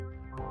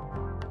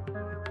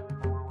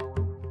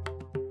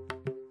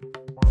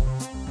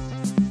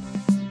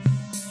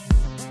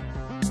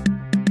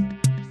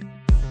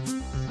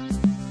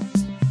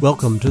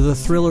Welcome to the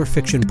Thriller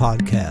Fiction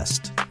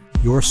Podcast,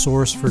 your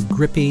source for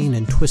gripping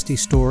and twisty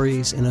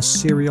stories in a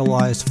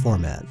serialized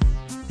format.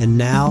 And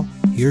now,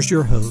 here's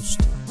your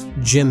host,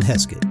 Jim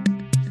Heskett.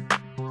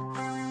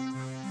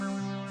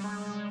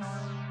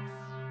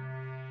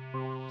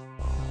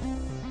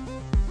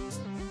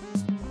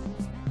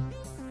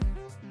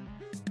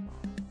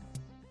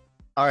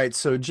 All right,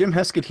 so Jim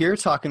Heskett here,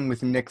 talking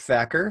with Nick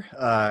Thacker.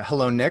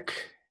 Hello, Nick.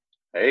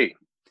 Hey.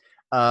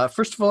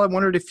 First of all, I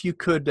wondered if you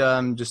could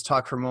just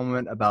talk for a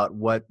moment about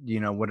what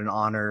an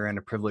honor and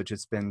a privilege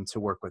it's been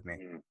to work with me.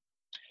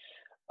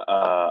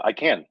 I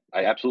can.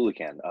 I absolutely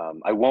can.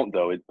 I won't,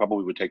 though. It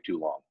probably would take too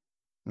long.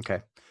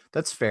 Okay,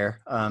 that's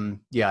fair.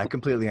 Yeah, I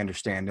completely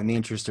understand. In the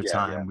interest of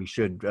time, we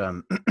should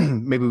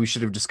maybe we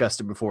should have discussed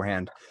it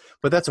beforehand,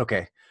 but that's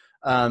okay.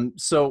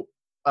 So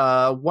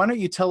why don't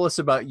you tell us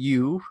about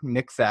you,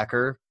 Nick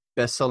Thacker,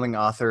 best-selling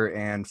author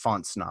and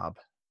font snob?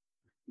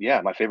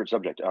 Yeah, my favorite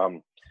subject.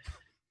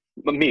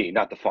 But me,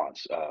 not the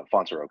fonts.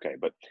 Fonts are okay,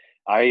 but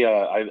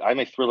I'm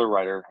a thriller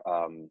writer.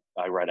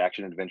 I write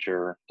action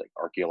adventure, like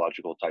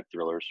archaeological type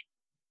thrillers,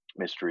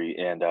 mystery,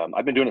 and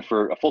I've been doing it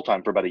for a full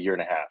time for about a year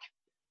and a half.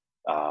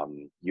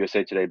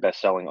 USA Today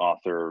best-selling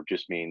author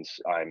just means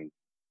I'm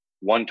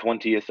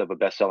 1/20th of a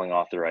best-selling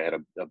author. I had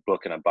a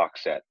book and a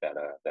box set that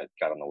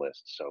got on the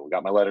list, so we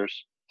got my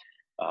letters,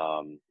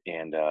 and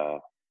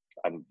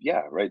I'm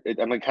right.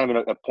 I'm like kind of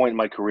at a point in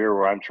my career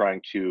where I'm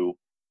trying to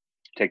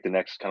take the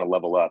next kind of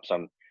level up. So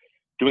I'm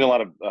doing a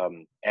lot of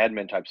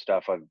admin type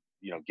stuff. I'm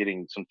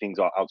getting some things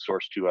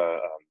outsourced to a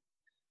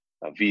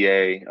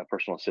VA, a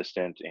personal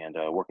assistant, and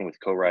working with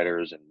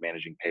co-writers and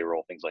managing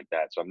payroll, things like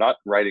that. So I'm not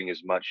writing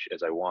as much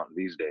as I want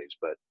these days,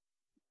 but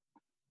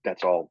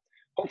that's all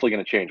hopefully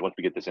going to change once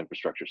we get this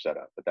infrastructure set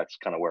up. But that's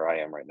kind of where I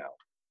am right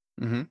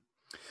now.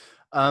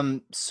 Mm-hmm.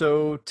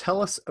 So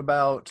tell us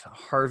about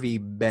Harvey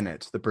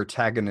Bennett, the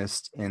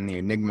protagonist in the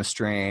Enigma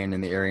Strain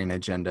and the Aryan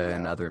Agenda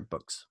and other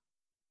books.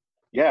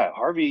 Yeah,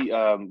 Harvey,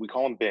 we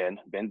call him Ben.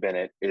 Ben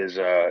Bennett he was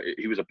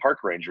a park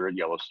ranger at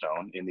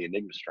Yellowstone in the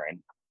Enigma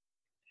Strain.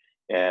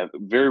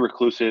 Very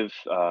reclusive,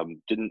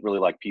 didn't really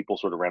like people,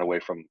 sort of ran away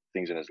from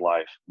things in his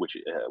life, which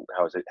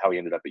how he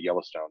ended up at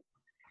Yellowstone.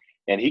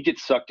 And he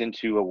gets sucked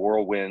into a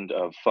whirlwind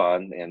of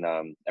fun and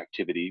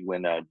activity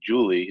when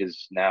Julie,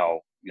 his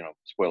now,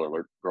 spoiler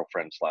alert,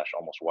 girlfriend /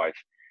 almost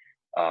wife,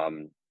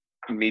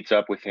 meets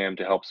up with him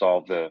to help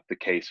solve the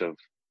case of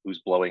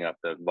who's blowing up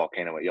the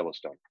volcano at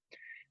Yellowstone.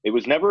 It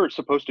was never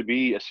supposed to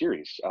be a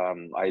series.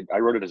 I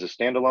wrote it as a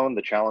standalone.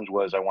 The challenge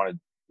was I wanted,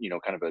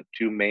 kind of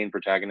two main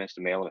protagonists,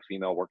 a male and a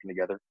female, working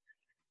together.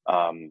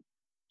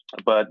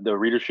 But the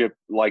readership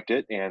liked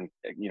it, and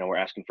we're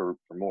asking for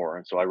more.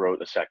 And so I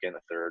wrote a second, a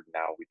third.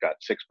 Now we've got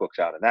 6 books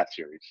out in that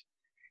series.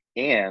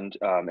 And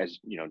as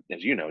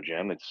you know,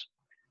 Jim, it's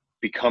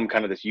become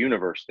kind of this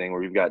universe thing where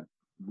we've got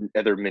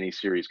other mini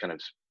series kind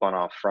of spun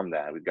off from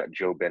that. We've got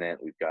Joe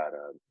Bennett, we've got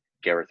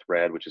Gareth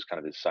Red, which is kind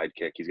of his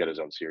sidekick. He's got his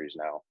own series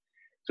now.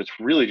 So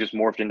it's really just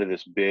morphed into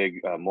this big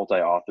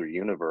multi-author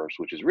universe,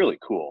 which is really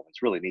cool.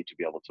 It's really neat to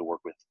be able to work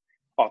with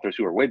authors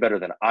who are way better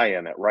than I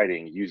am at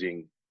writing,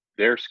 using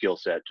their skill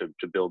set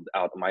to build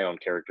out my own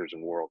characters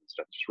and world and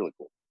stuff. It's just really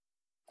cool.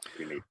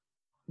 Pretty neat.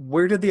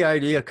 Where did the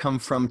idea come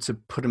from to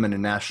put him in a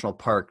national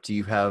park? Do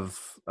you have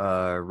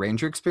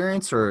ranger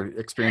experience or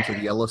experience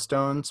with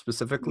Yellowstone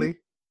specifically?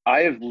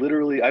 I've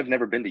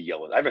never been to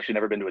Yellowstone. I've actually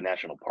never been to a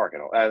national park at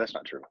all. That's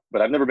not true,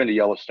 but I've never been to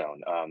Yellowstone.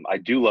 I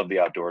do love the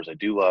outdoors. I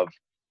do love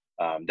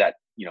that,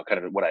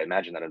 kind of what I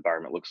imagine that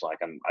environment looks like.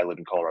 I live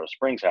in Colorado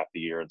Springs half the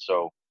year. And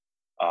so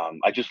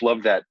I just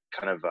love that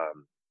kind of,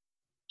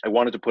 I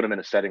wanted to put him in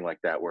a setting like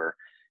that where,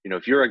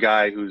 if you're a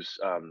guy who's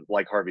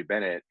like Harvey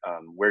Bennett,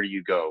 where do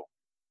you go?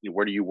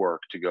 Where do you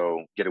work to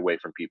go get away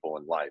from people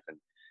in life? And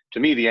to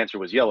me, the answer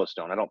was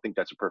Yellowstone. I don't think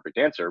that's a perfect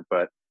answer,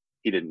 but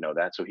he didn't know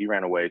that. So he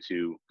ran away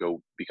to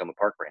go become a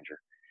park ranger.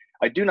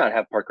 I do not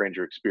have park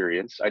ranger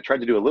experience. I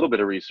tried to do a little bit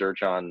of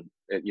research on,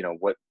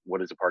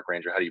 what is a park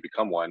ranger? How do you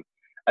become one?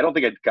 I don't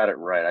think I got it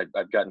right.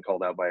 I've gotten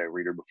called out by a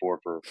reader before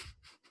for,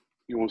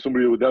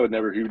 somebody he would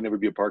never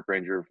be a park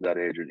ranger for that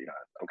age, or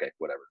okay,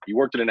 whatever. You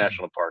worked in a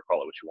national park,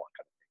 call it what you want,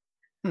 kind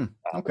of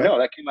thing. Okay. No,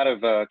 that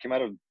came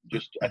out of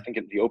just, I think,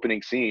 the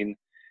opening scene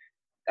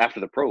after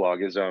the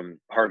prologue is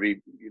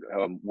Harvey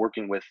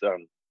working with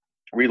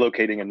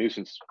relocating a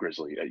nuisance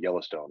grizzly at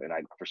Yellowstone, and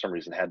I for some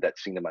reason had that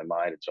scene in my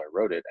mind, and so I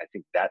wrote it. I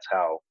think that's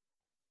how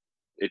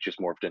it just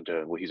morphed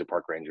into, well, he's a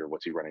park ranger.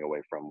 What's he running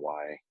away from?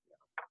 Why?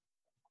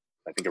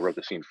 I think I wrote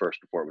the scene first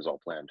before it was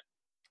all planned.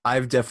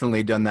 I've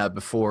definitely done that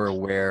before,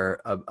 where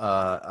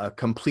a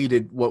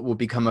completed, what will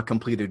become a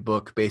completed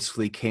book,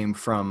 basically came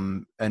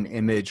from an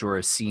image or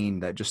a scene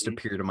that just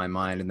appeared in my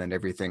mind, and then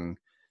everything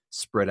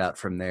spread out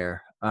from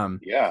there.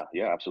 Yeah,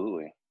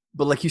 absolutely.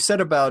 But like you said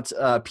about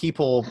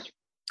people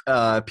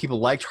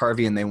liked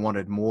Harvey and they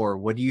wanted more.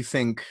 What do you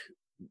think,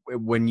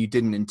 when you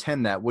didn't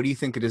intend that, what do you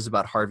think it is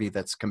about Harvey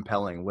that's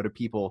compelling?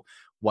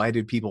 Why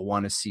did people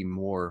want to see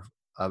more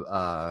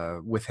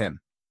with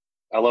him?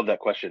 I love that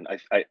question.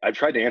 I've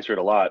tried to answer it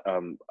a lot.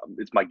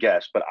 It's my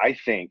guess, but I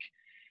think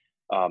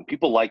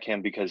People like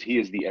him because he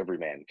is the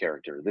everyman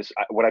character.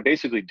 What I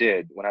basically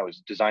did when I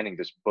was designing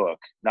this book,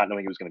 not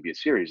knowing it was going to be a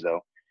series, though,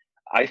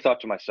 I thought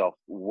to myself,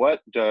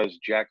 what does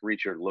Jack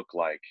Reacher look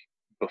like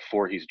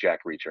before he's Jack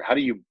Reacher? How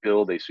do you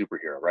build a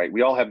superhero, right?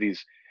 We all have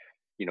these,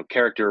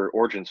 character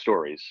origin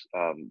stories,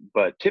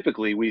 but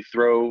typically we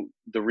throw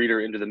the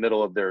reader into the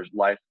middle of their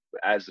life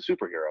as the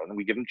superhero, and then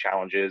we give them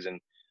challenges and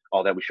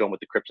all that. We show them what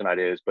the kryptonite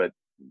is, but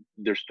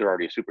they're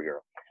already a superhero.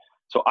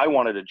 So I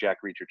wanted a Jack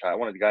Reacher type. I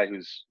wanted a guy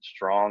who's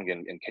strong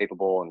and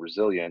capable and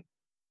resilient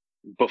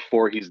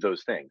before he's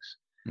those things,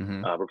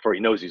 before he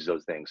knows he's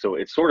those things. So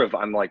it's sort of,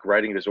 I'm like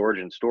writing this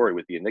origin story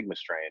with the Enigma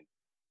strain.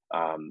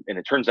 And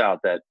it turns out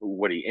that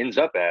what he ends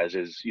up as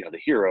is, the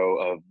hero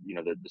of,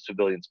 the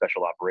civilian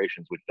special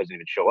operations, which doesn't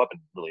even show up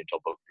really until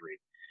book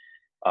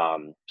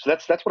 3. So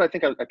that's what I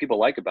think people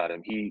like about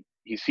him. He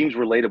seems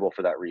relatable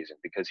for that reason,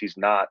 because he's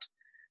not,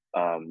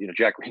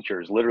 Jack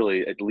Reacher is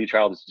literally, Lee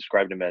Child has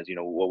described him as,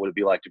 what would it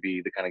be like to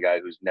be the kind of guy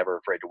who's never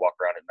afraid to walk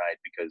around at night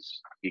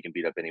because he can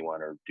beat up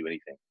anyone or do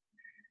anything.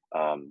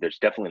 There's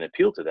definitely an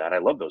appeal to that. I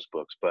love those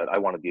books, but I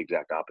wanted the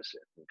exact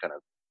opposite. And kind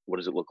of, what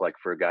does it look like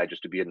for a guy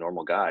just to be a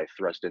normal guy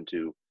thrust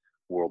into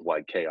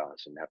worldwide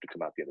chaos and have to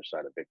come out the other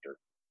side a victor?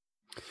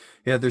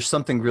 Yeah, there's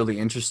something really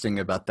interesting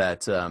about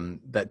that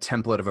that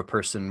template of a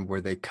person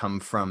where they come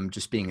from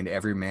just being an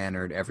everyman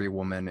or an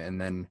everywoman, and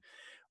then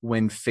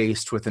when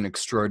faced with an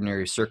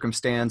extraordinary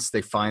circumstance,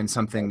 they find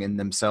something in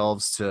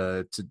themselves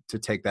to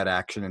take that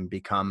action and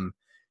become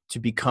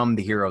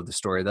the hero of the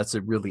story. That's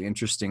a really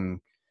interesting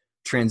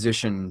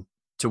transition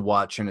to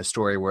watch in a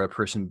story where a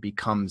person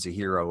becomes a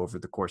hero over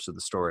the course of the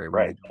story.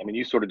 Right. I mean,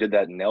 you sort of did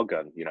that in Nail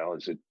Gun,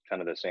 is it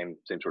kind of the same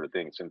sort of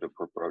thing, same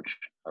approach?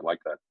 I like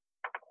that.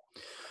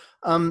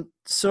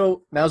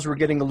 So now as we're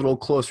getting a little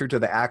closer to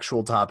the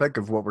actual topic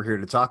of what we're here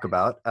to talk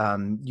about,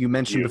 you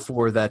mentioned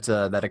before that,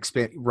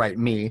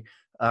 me.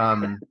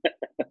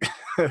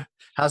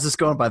 How's this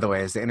going, by the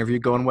way? Is the interview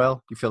going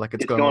well? You feel like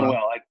it's going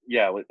well?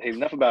 Hey,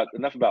 enough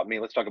about me.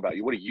 Let's talk about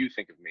you. What do you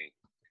think of me?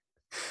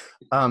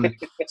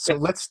 So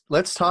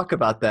let's talk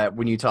about that.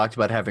 When you talked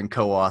about having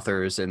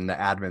co-authors and the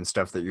admin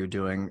stuff that you're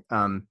doing,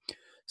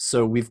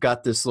 so we've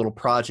got this little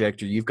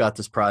project, or you've got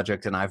this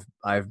project, and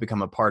I've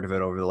become a part of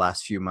it over the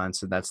last few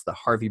months, and that's the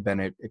Harvey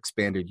Bennett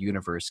Expanded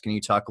Universe. Can you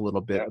talk a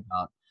little bit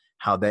about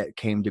how that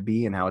came to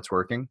be and how it's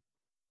working?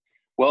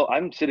 Well,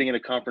 I'm sitting in a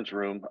conference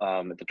room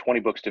at the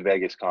 20 Books to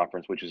Vegas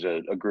conference, which is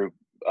a group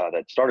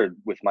that started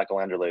with Michael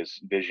Anderle's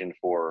vision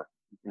for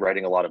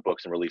writing a lot of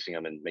books and releasing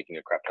them and making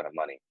a crap ton of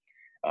money.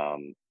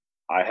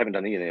 I haven't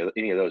done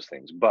any of those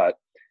things, but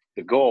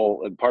the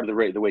goal, part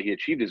of the way he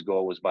achieved his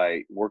goal, was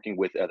by working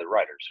with other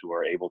writers who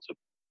are able to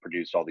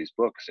produce all these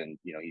books, and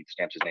he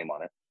stamps his name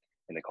on it,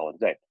 and they call it a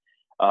day.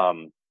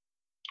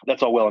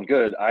 That's all well and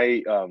good.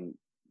 I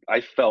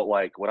felt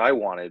like what I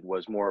wanted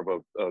was more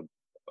of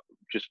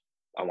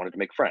I wanted to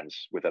make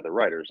friends with other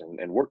writers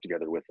and work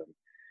together with them.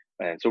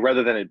 And so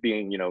rather than it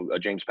being, a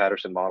James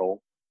Patterson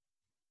model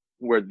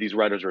where these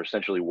writers are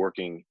essentially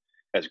working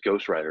as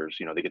ghostwriters,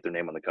 they get their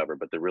name on the cover,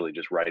 but they're really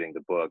just writing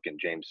the book and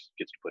James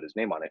gets to put his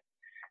name on it.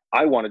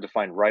 I wanted to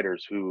find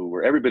writers who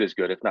were every bit as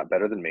good, if not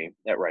better than me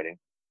at writing,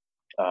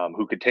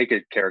 who could take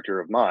a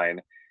character of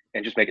mine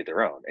and just make it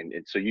their own. And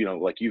so,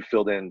 like you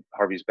filled in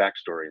Harvey's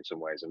backstory in some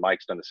ways, and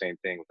Mike's done the same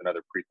thing with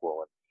another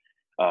prequel.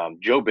 And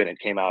Joe Bennett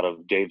came out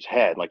of Dave's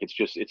head. Like,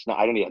 it's not,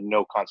 I didn't have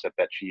no concept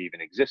that she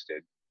even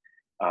existed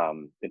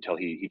until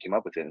he came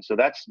up with it. And so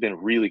that's been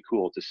really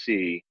cool to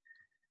see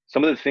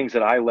some of the things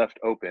that I left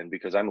open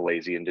because I'm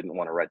lazy and didn't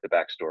want to write the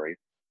backstory.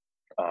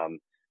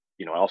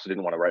 I also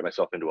didn't want to write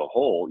myself into a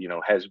hole,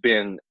 has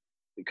been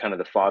kind of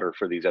the fodder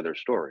for these other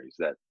stories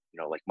that,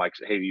 like Mike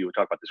said, hey, you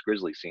talk about this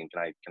grizzly scene.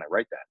 Can I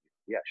write that?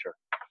 Yeah, sure.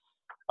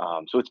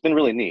 So it's been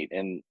really neat.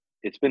 And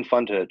it's been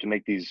fun to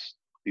make these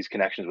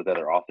connections with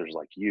other authors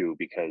like you,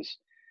 because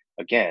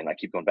again, I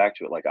keep going back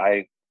to it. Like,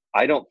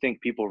 I don't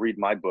think people read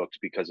my books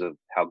because of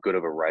how good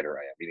of a writer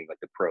I am, meaning like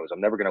the prose.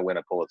 I'm never going to win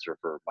a Pulitzer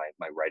for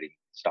my writing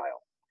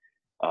style.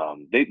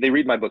 They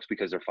read my books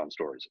because they're fun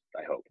stories.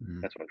 I hope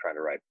that's what I'm trying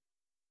to write.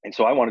 And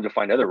so I wanted to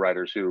find other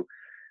writers who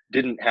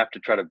didn't have to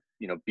try to,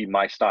 be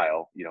my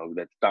style.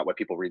 That's not why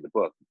people read the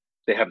book.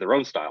 They have their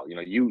own style.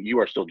 You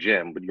are still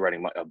Jim, but you're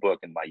writing a book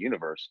in my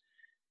universe.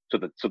 So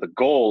the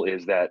goal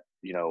is that,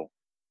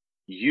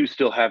 you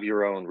still have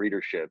your own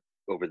readership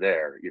over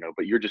there,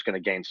 but you're just going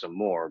to gain some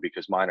more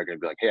because mine are going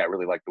to be like, hey, I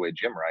really like the way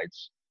Jim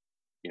writes.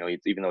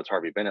 Even though it's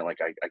Harvey Bennett, like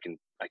I can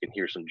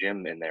hear some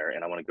Jim in there,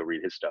 and I want to go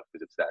read his stuff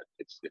because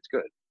it's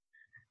good.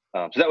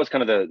 So that was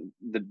kind of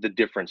the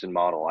difference in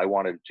model. I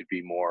wanted to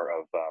be more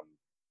of,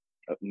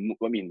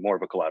 more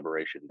of a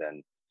collaboration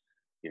than,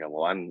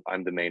 well,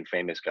 I'm the main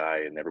famous guy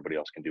and everybody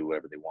else can do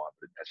whatever they want,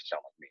 but it has to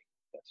sound like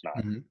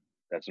me.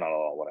 That's not at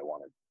all what I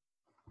wanted.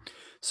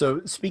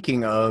 So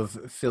speaking of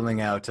filling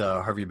out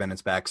Harvey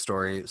Bennett's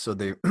backstory, so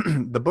the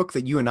the book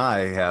that you and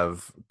I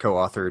have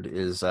co-authored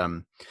is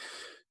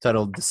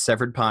titled The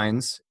Severed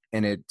Pines,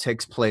 and it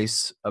takes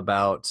place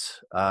about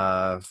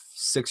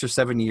 6 or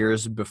 7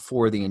 years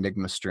before the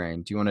Enigma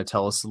strain. Do you want to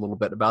tell us a little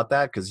bit about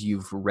that? Because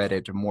you've read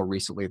it more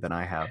recently than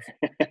I have.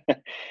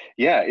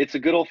 Yeah, it's a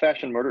good old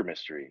fashioned murder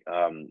mystery,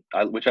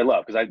 which I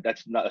love because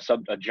that's not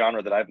a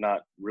genre that I've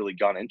not really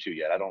gone into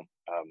yet. I don't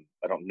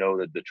know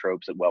the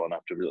tropes well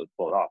enough to really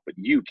pull it off, but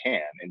you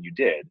can, and you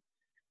did.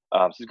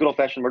 So it's a good old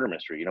fashioned murder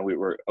mystery. You know, we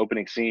were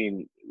opening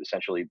scene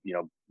essentially. You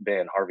know,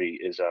 Ben Harvey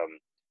is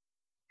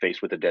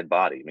faced with a dead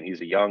body. I mean,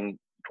 he's a young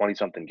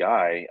 20-something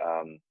guy,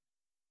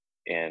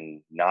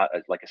 and not,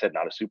 like I said,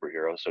 not a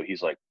superhero. So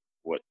he's like,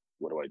 what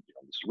do I do?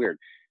 This is weird.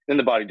 Then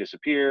the body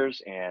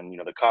disappears, and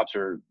the cops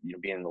are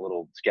being a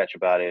little sketch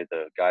about it.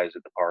 The guys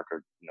at the park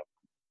are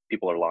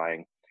people are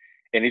lying,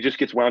 and he just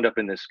gets wound up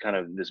in this kind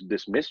of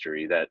this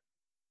mystery that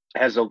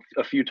has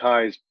a few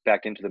ties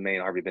back into the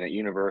main Harvey Bennett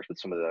universe with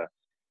some of the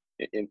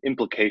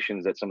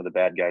implications that some of the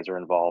bad guys are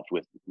involved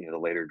with, the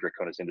later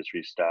Draconis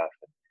Industries stuff.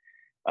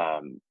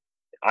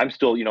 I'm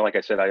still, like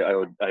I said, I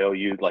owe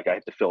you, like I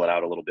have to fill it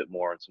out a little bit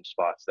more in some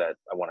spots that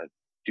I want to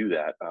do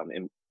that,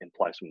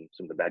 imply some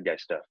of the bad guy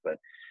stuff. But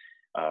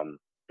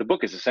the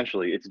book is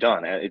essentially, it's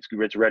done.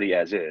 It's ready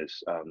as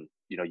is.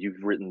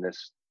 You've written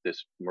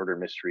this murder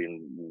mystery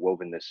and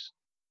woven this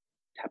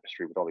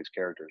tapestry with all these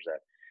characters that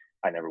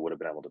I never would have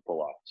been able to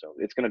pull off. So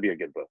it's going to be a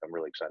good book. I'm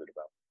really excited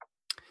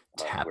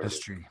about.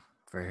 Tapestry.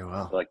 Very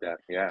well. I like that.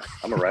 Yeah.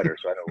 I'm a writer,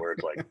 so I know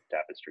words like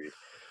tapestry.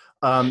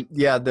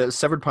 Yeah, the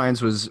Severed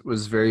Pines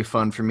was very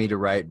fun for me to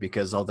write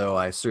because although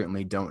I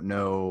certainly don't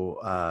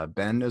know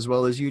Ben as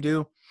well as you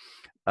do,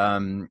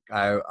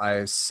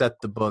 I set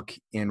the book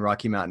in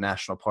Rocky Mountain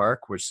National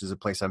Park, which is a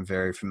place I'm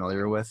very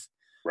familiar with.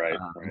 Right.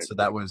 And so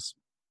that was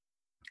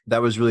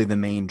really the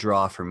main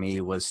draw for me,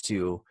 was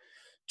to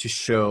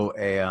show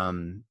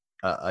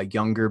a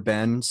younger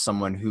Ben,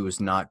 someone who is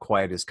not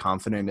quite as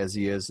confident as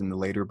he is in the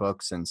later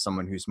books, and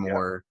someone who's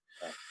more.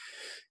 Yeah.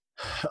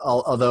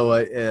 Although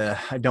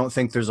I don't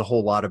think there's a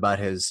whole lot about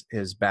his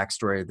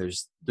backstory.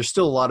 There's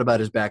still a lot about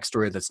his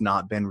backstory that's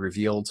not been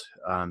revealed.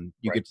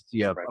 You get to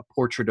see a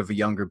portrait of a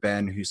younger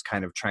Ben who's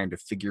kind of trying to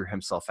figure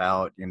himself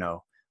out. I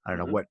don't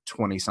know what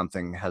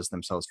 20-something has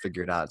themselves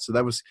figured out. So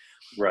that was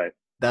right.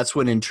 That's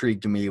what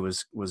intrigued me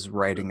was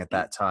writing at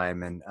that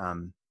time.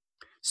 And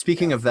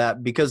speaking of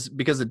that, because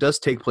it does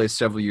take place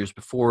several years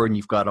before, and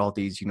you've got all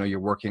these, you're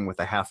working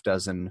with a half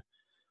dozen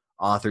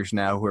authors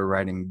now who are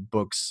writing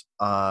books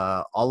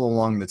all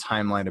along the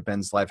timeline of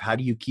Ben's life. How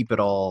do you keep it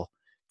all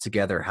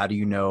together? How do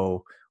you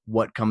know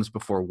what comes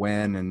before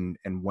when,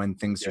 and when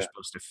things are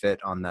supposed to fit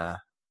on the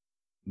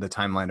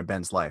timeline of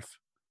Ben's life?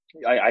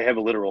 I have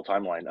a literal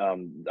timeline.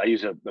 I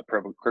use a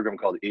program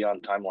called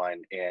Eon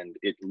Timeline, and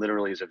it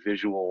literally is a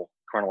visual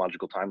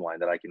chronological timeline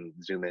that I can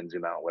zoom in,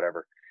 zoom out,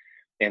 whatever.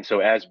 And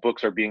so as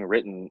books are being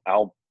written,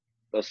 I'll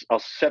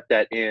set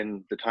that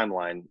in the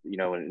timeline,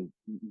 and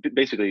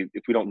basically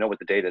if we don't know what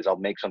the date is, I'll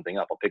make something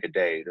up. I'll pick a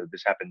day.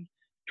 This happened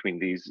between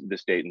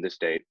this date and this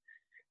date.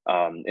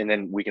 And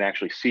then we can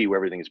actually see where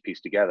everything is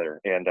pieced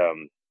together. And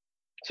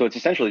so it's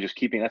essentially just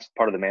that's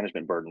part of the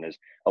management burden, is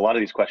a lot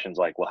of these questions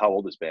like, well, how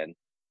old has Ben?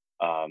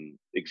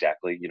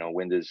 Exactly.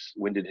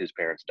 When did his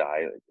parents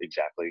die?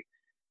 Exactly.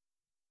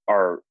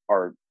 Are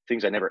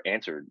things I never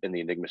answered in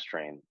the Enigma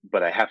strain,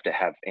 but I have to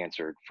have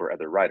answered for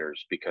other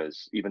writers,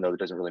 because even though it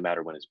doesn't really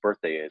matter when his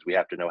birthday is, we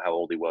have to know how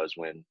old he was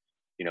when,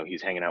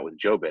 he's hanging out with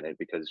Jo Bennett,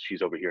 because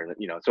she's over here. And,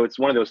 so it's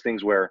one of those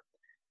things where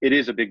it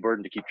is a big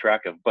burden to keep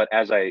track of. But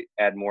as I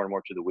add more and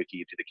more to the wiki,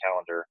 to the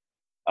calendar,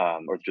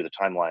 or to the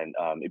timeline,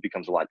 it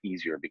becomes a lot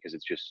easier, because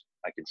it's just,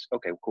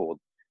 okay, cool.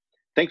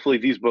 Thankfully,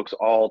 these books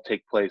all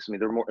take place.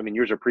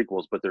 Yours are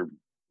prequels, but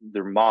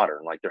they're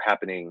modern. Like, they're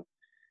happening,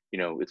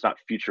 it's not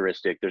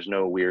futuristic. There's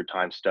no weird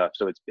time stuff.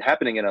 So it's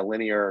happening in a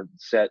linear,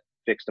 set,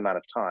 fixed amount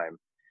of time.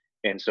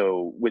 And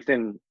so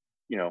within,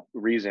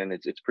 reason,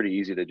 it's pretty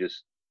easy to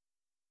just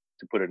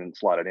put it and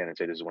slot it in and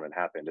say, this is when it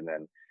happened. And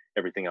then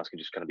everything else can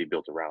just kind of be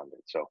built around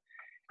it. So,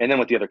 and then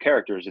with the other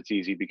characters, it's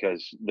easy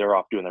because they're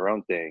off doing their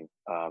own thing.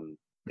 And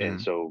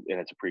it's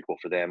a prequel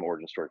for them,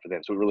 origin story for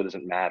them. So it really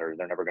doesn't matter.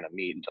 They're never going to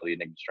meet until the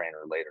Enigma strain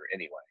or later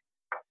anyway.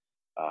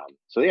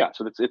 So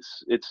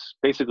it's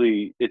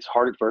basically, it's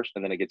hard at first,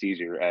 and then it gets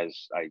easier as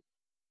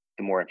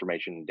the more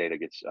information and data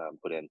gets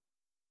put in.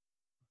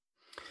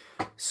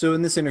 So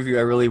in this interview,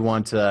 I really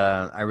want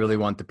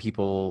the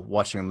people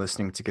watching and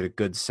listening to get a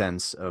good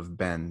sense of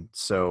Ben.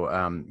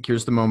 So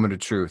here's the moment of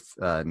truth,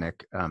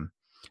 Nick.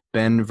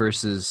 Ben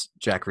versus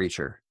Jack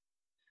Reacher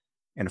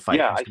in a fight.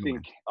 Yeah,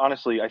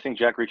 honestly, I think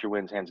Jack Reacher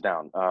wins hands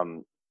down,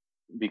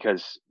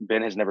 because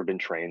Ben has never been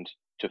trained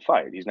to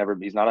fight. He's not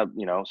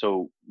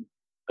so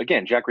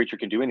again, Jack Reacher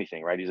can do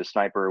anything, right? He's a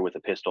sniper with a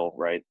pistol,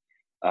 right?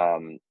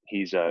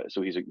 He's a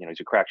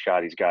crack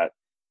shot. He's got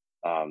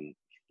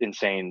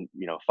insane,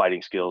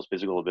 fighting skills,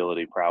 physical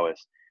ability,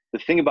 prowess. The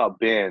thing about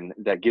Ben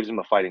that gives him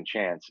a fighting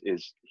chance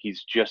is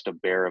he's just a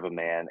bear of a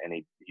man, and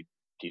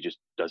he just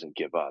doesn't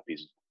give up.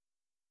 He's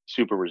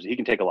super. He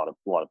can take a lot of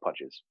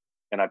punches,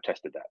 and I've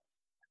tested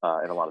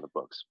that in a lot of the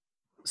books.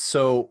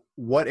 So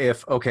what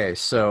if? Okay,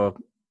 so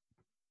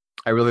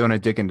I really want to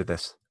dig into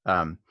this.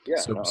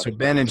 So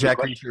Ben and Jack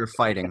Reacher are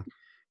fighting,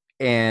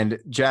 and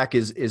Jack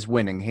is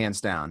winning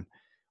hands down.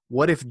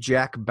 What if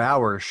Jack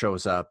Bauer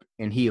shows up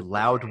and he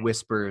loud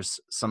whispers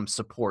some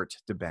support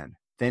to Ben?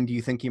 Then do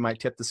you think he might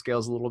tip the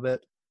scales a little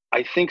bit?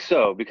 I think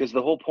so, because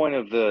the whole point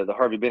of the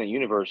Harvey Bennett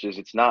universe is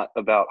it's not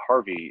about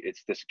Harvey,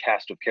 it's this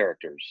cast of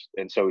characters.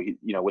 And so,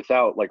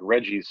 without like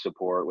Reggie's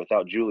support,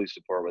 without Julie's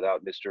support,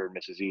 without Mr. and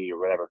Mrs. E or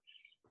whatever,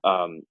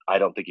 I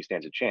don't think he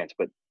stands a chance.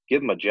 But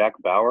give him a Jack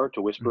Bauer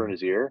to whisper in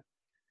his ear,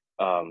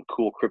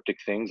 cool cryptic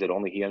things that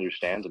only he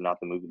understands and not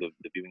the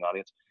viewing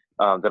audience,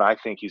 then I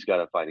think he's got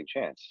a fighting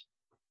chance.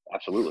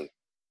 Absolutely.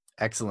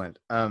 Excellent.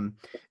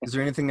 Is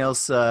there anything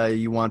else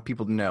you want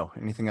people to know?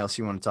 Anything else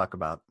you want to talk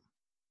about?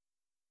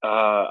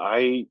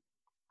 I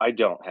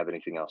don't have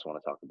anything else I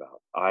want to talk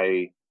about.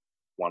 I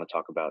want to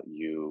talk about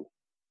you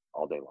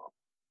all day long.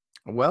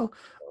 Well,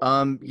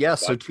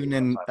 so tune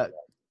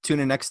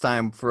in next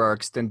time for our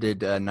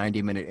extended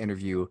 90-minute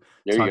interview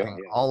talking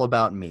all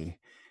about me.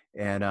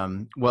 And I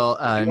want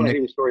to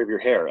hear the story of your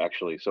hair,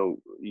 actually. So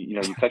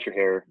you cut your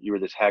hair. You were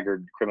this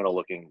haggard,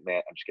 criminal-looking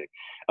man. I'm just kidding.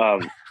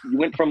 You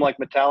went from like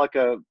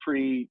Metallica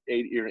in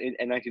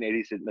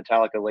 1980s to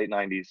Metallica late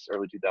 90s,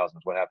 early 2000s.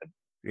 What happened?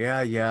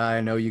 Yeah. I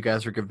know you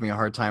guys were giving me a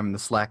hard time in the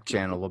Slack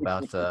channel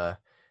about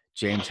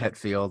James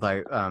Hetfield.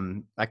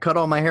 I cut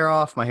all my hair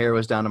off. My hair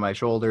was down to my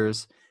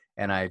shoulders,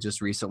 and I just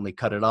recently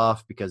cut it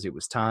off because it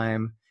was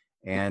time.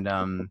 And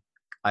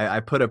I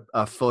put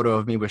a photo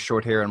of me with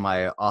short hair on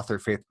my author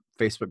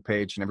Facebook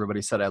page, and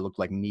everybody said I looked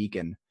like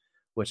Negan,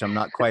 which I'm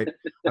not quite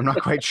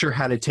sure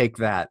how to take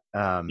that.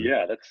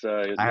 That's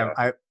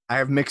I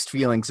have mixed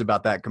feelings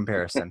about that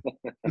comparison.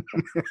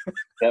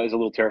 That was a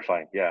little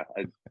terrifying.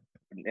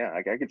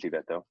 I could see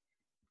that though,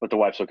 but the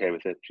wife's okay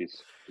with it. She's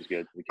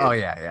good. Oh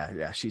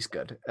yeah, she's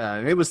good.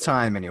 It was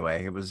time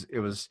anyway. It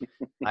was.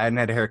 I hadn't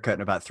had a haircut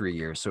in about 3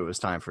 years, so it was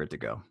time for it to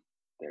go.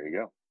 There you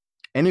go.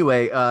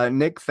 Anyway,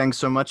 Nick, thanks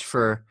so much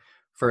for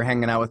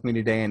hanging out with me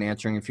today and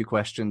answering a few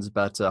questions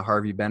about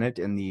Harvey Bennett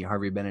and the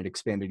Harvey Bennett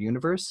Expanded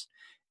Universe,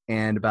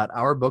 and about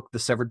our book, The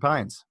Severed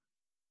Pines.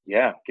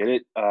 Yeah, get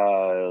it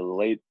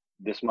late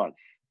this month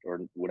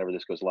or whenever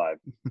this goes live.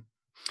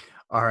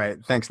 All right.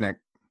 Thanks, Nick.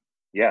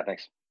 Yeah,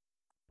 thanks.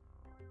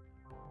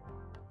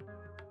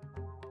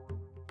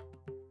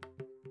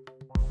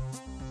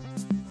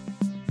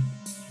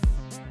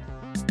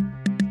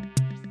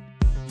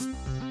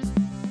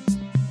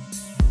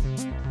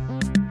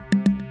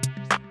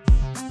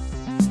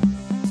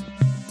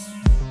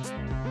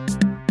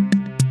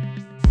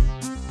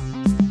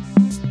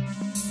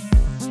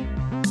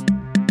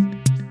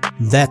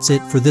 That's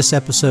it for this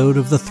episode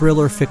of the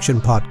Thriller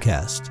Fiction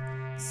Podcast.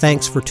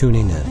 Thanks for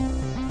tuning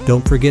in.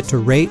 Don't forget to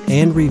rate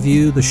and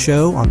review the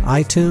show on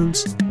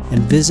iTunes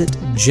and visit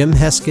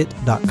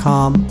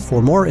jimheskett.com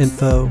for more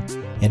info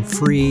and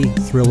free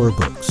thriller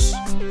books.